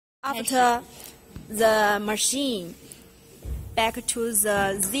After the machine back to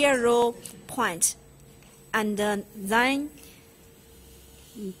the 0 point, and then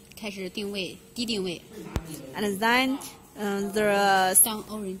开始定位低定位 and then the down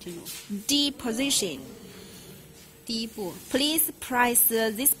original D position. 第一步 Please press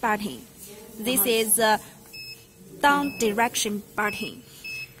this button. This is the down direction button.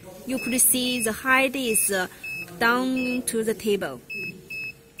 You could see the height is down to the table.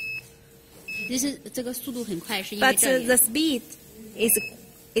 这个速度很快，是因为 But 这里 the speed is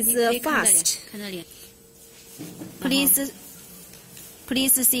可以看这里 fast. 看这里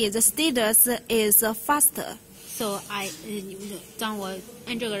Please see the status is faster. So 当我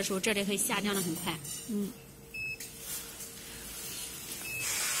按这个的时候，这里会下降的很快。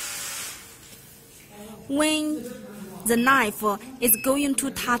When the knife is going to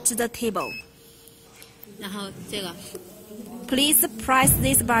touch the table, 然后这个 please press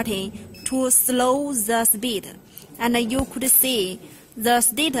this button to slow the speed, and you could see the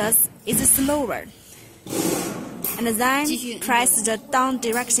status is slower. And then press the down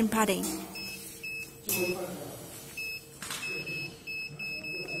direction button.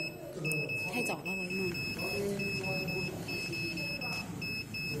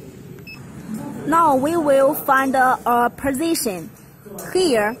 Now we will find a position.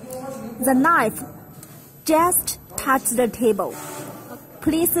 Here, the knife just touched the table.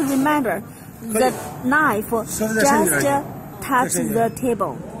 Please remember, the knife just touched the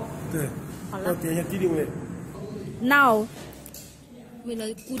table. Now, 为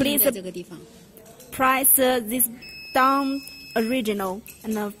了固定在这个地方 press this down original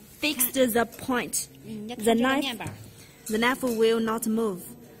and fix the point. 要看 The 这个 knife, 面板 the knife will not move.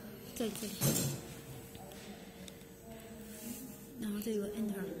 这里然后这个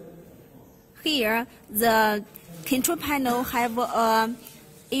enter Here, the control panel have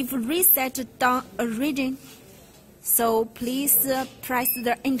if reset down origin. So please press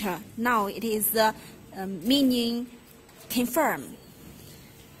the enter. Now it is meaning confirm.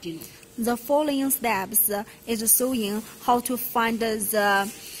 The following steps is showing how to find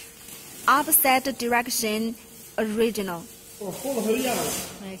the opposite direction original.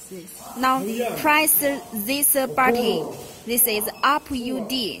 like this Now press this button. This is up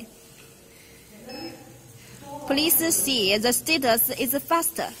UD. Please see the status is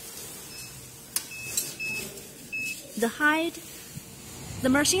faster. The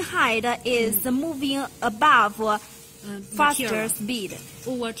machine height is moving above faster speed.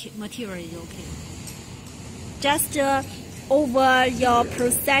 over material is okay. Just over your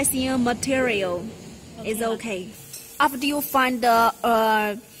processing material is okay. After you find the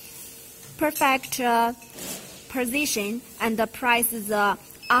perfect position and press the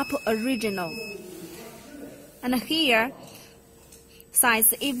up original. And here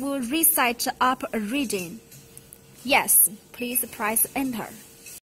says if we reset up origin. Yes, please press enter.